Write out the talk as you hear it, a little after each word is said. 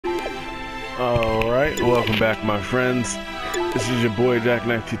Alright, welcome back my friends. This is your boy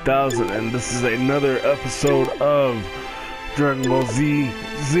Jackknife 2000 and this is another episode of Dragon Ball Z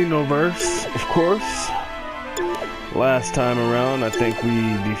XENOVERSE, of course. Last time around I think we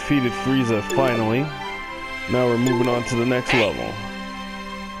defeated Frieza finally. Now we're moving on to the next level.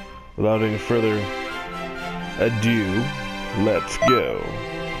 Without any further ado, let's go.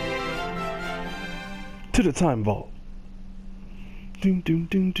 To the time vault. To the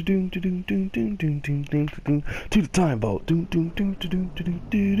time vault.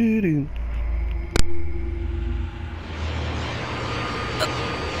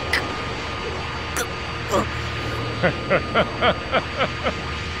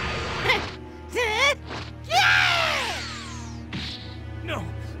 No,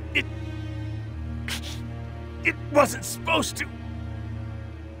 it wasn't supposed to.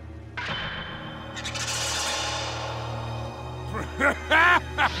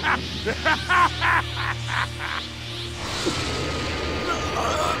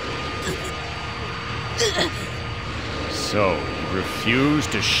 So, you refuse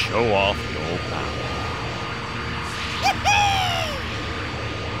to show off your power.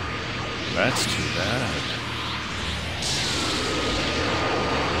 That's too bad.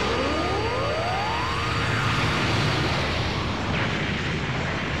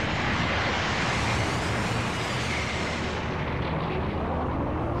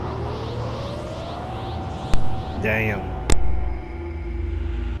 Damn.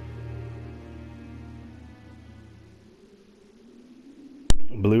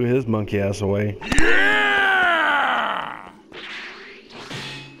 Blew his monkey ass away. Yeah!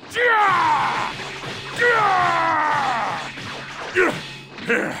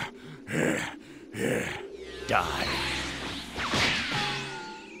 Die.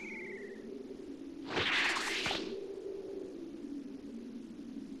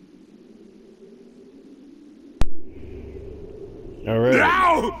 Alright.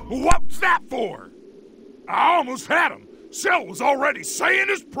 Now, what's that for? I almost had him. Cell was already saying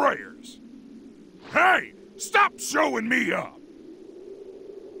his prayers. Hey, stop showing me up.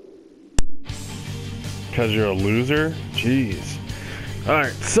 Because you're a loser? Jeez.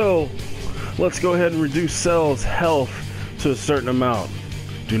 Alright, so let's go ahead and reduce Cell's health to a certain amount.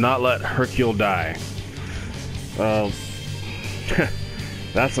 Do not let Hercule die.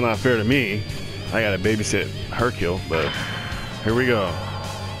 That's not fair to me. I gotta babysit Hercule, but here we go.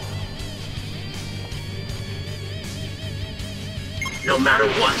 No matter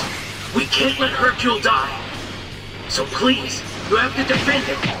what, we can't let Hercule die. So please, you have to defend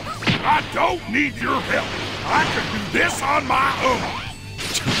him. I don't need your help. I can do this on my own.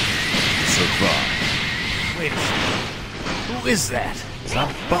 Survive. Wait a second. Who is that?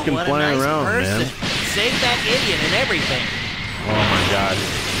 Stop fucking what a flying nice around, person. man. Save that idiot and everything. Oh my god.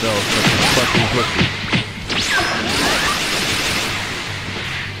 Cell's such a fucking pussy.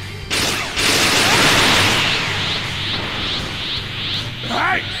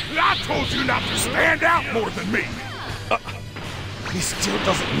 Hey, I told you not to stand out more than me. He still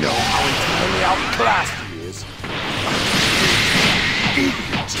doesn't know how entirely outclassed he is.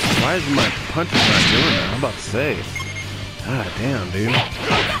 Idiot. Why is my punches not doing that? I'm about to say. God damn, dude.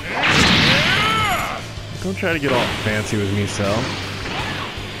 Don't try to get all fancy with me, Cell.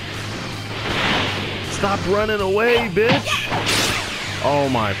 Stop running away, bitch! Oh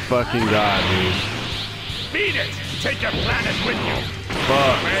my fucking god, dude. Beat it. Take your planet with you.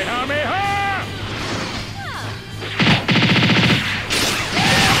 Fuck. Kamehameha!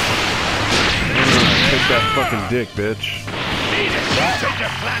 Take that fucking dick, bitch. Beat it. Take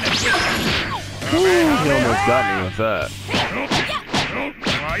your planet with you. Woo, he almost got me with that. Don't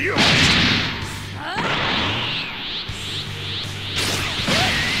try you.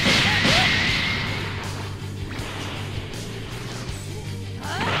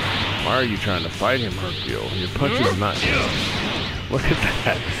 Why are you trying to fight him, Hercule? Your punches are not good. Look at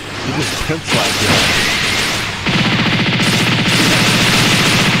that. He just pimp slapped you.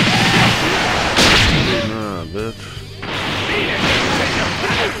 Nah, bitch. Beat it. Take your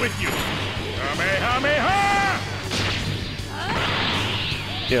planet with you. Kamehameha!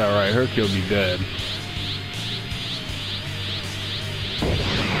 Yeah, right. Hercule be dead.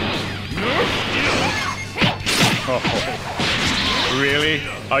 Oh, really?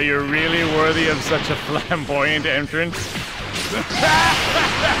 Are you really worthy of such a flamboyant entrance?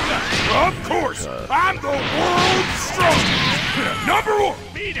 Of course, I'm the world's strongest. Number one.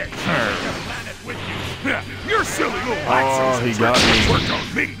 Beat it. Take your planet with you. Your silly little Oh, he got me. work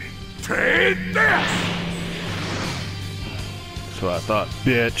on me. Take this. That's what I thought,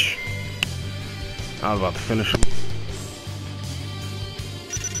 bitch. I was about to finish him.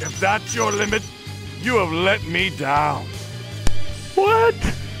 If that's your limit, you have let me down. What?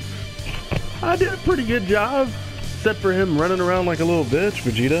 I did a pretty good job. Except for him running around like a little bitch,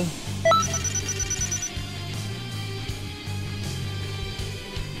 Vegeta.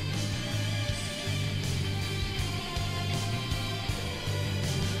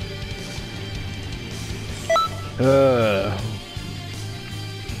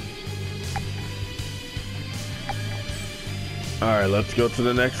 Alright, let's go to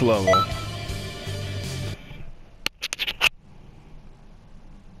the next level.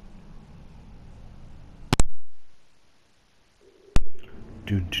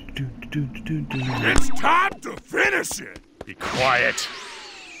 It's time to finish it! Be quiet.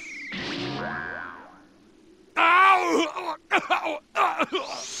 Ow!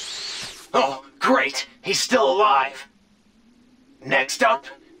 Oh, great. He's still alive. Next up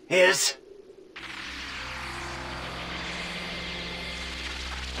is...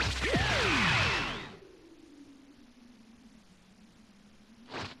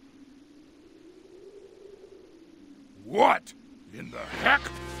 What in the heck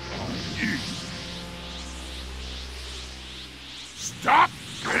are you? Stop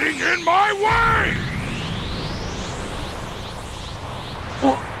getting in my way!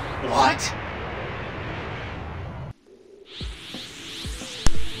 What?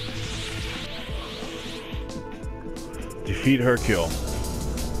 Defeat Hercule.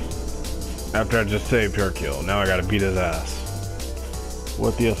 After I just saved Hercule, now I gotta beat his ass.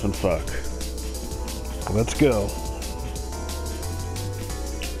 What the effing fuck? Let's go.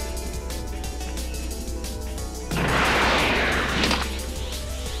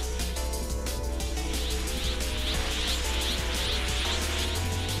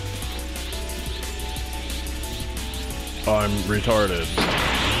 I'm retarded.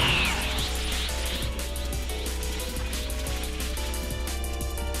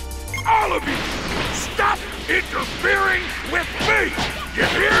 All of you, stop interfering with me! You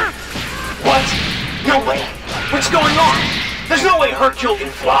hear? What? No way! What's going on? There's no way Hercule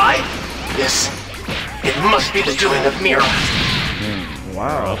can fly! It must be the doing of Mira.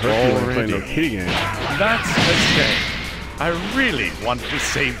 Wow, Hercule ain't playing no kitty game. That's a shame. I really want to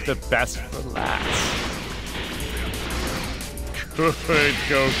save the best for last. Good,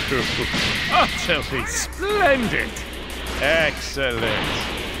 Goku. Utterly splendid. Excellent.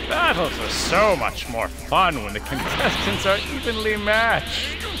 Battles are so much more fun when the contestants are evenly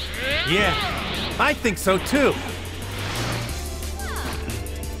matched. Yeah, I think so too.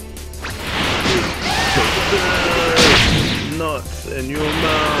 Nuts in your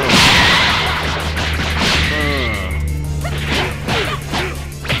mouth.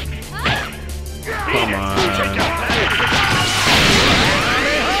 Come on.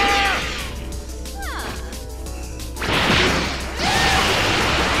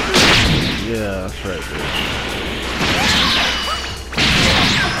 Yeah, that's right, bitch.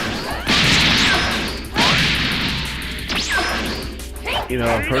 You know,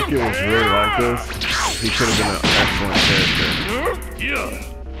 if Hercule was really like this, he could have been an excellent character.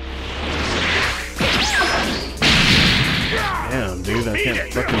 Damn, dude, I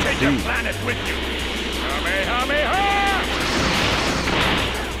can't fucking see.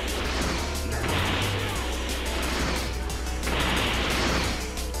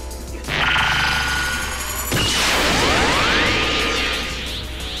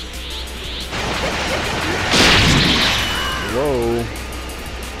 Whoa.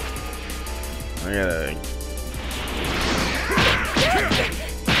 I gotta...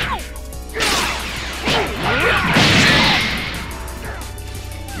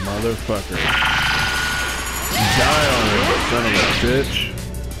 Motherfucker. Die on it, son of a bitch.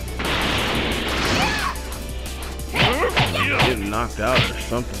 Getting knocked out or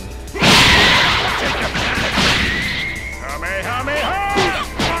something.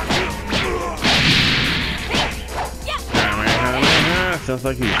 Sounds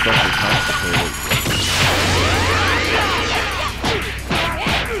like he's fucking constipated.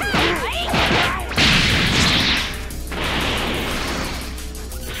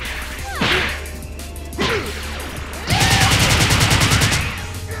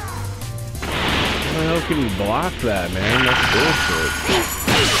 How the hell can he block that, man? That's bullshit.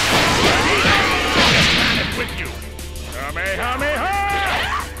 With you.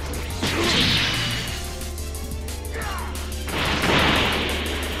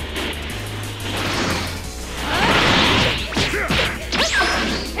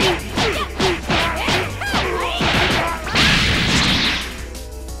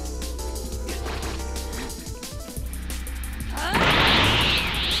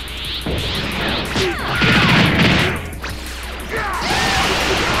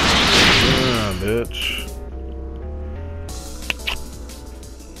 bitch.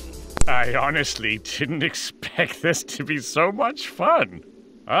 I honestly didn't expect this to be so much fun.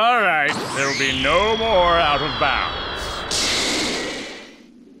 All right, there'll be no more out of bounds.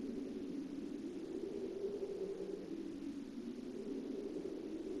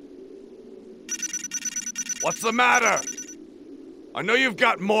 What's the matter? I know you've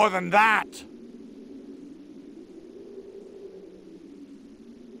got more than that.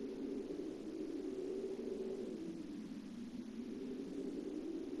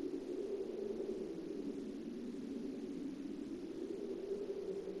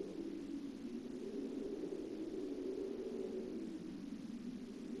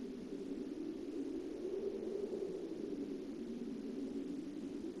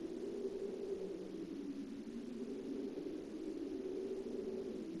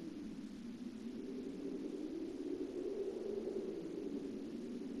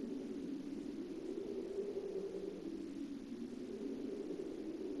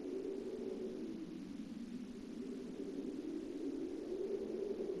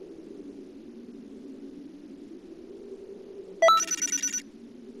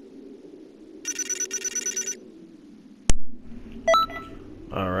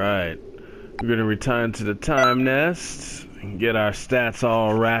 Alright, we're gonna return to the time nest and get our stats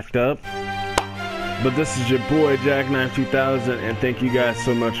all racked up. But this is your boy Jack92000, and thank you guys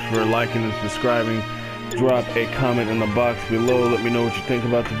so much for liking and subscribing. Drop a comment in the box below. Let me know what you think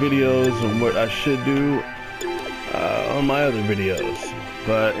about the videos and what I should do on my other videos.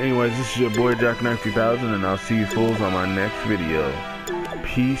 But anyways, this is your boy Jack92000, and I'll see you fools on my next video.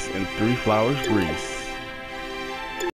 Peace and 3 flowers grease.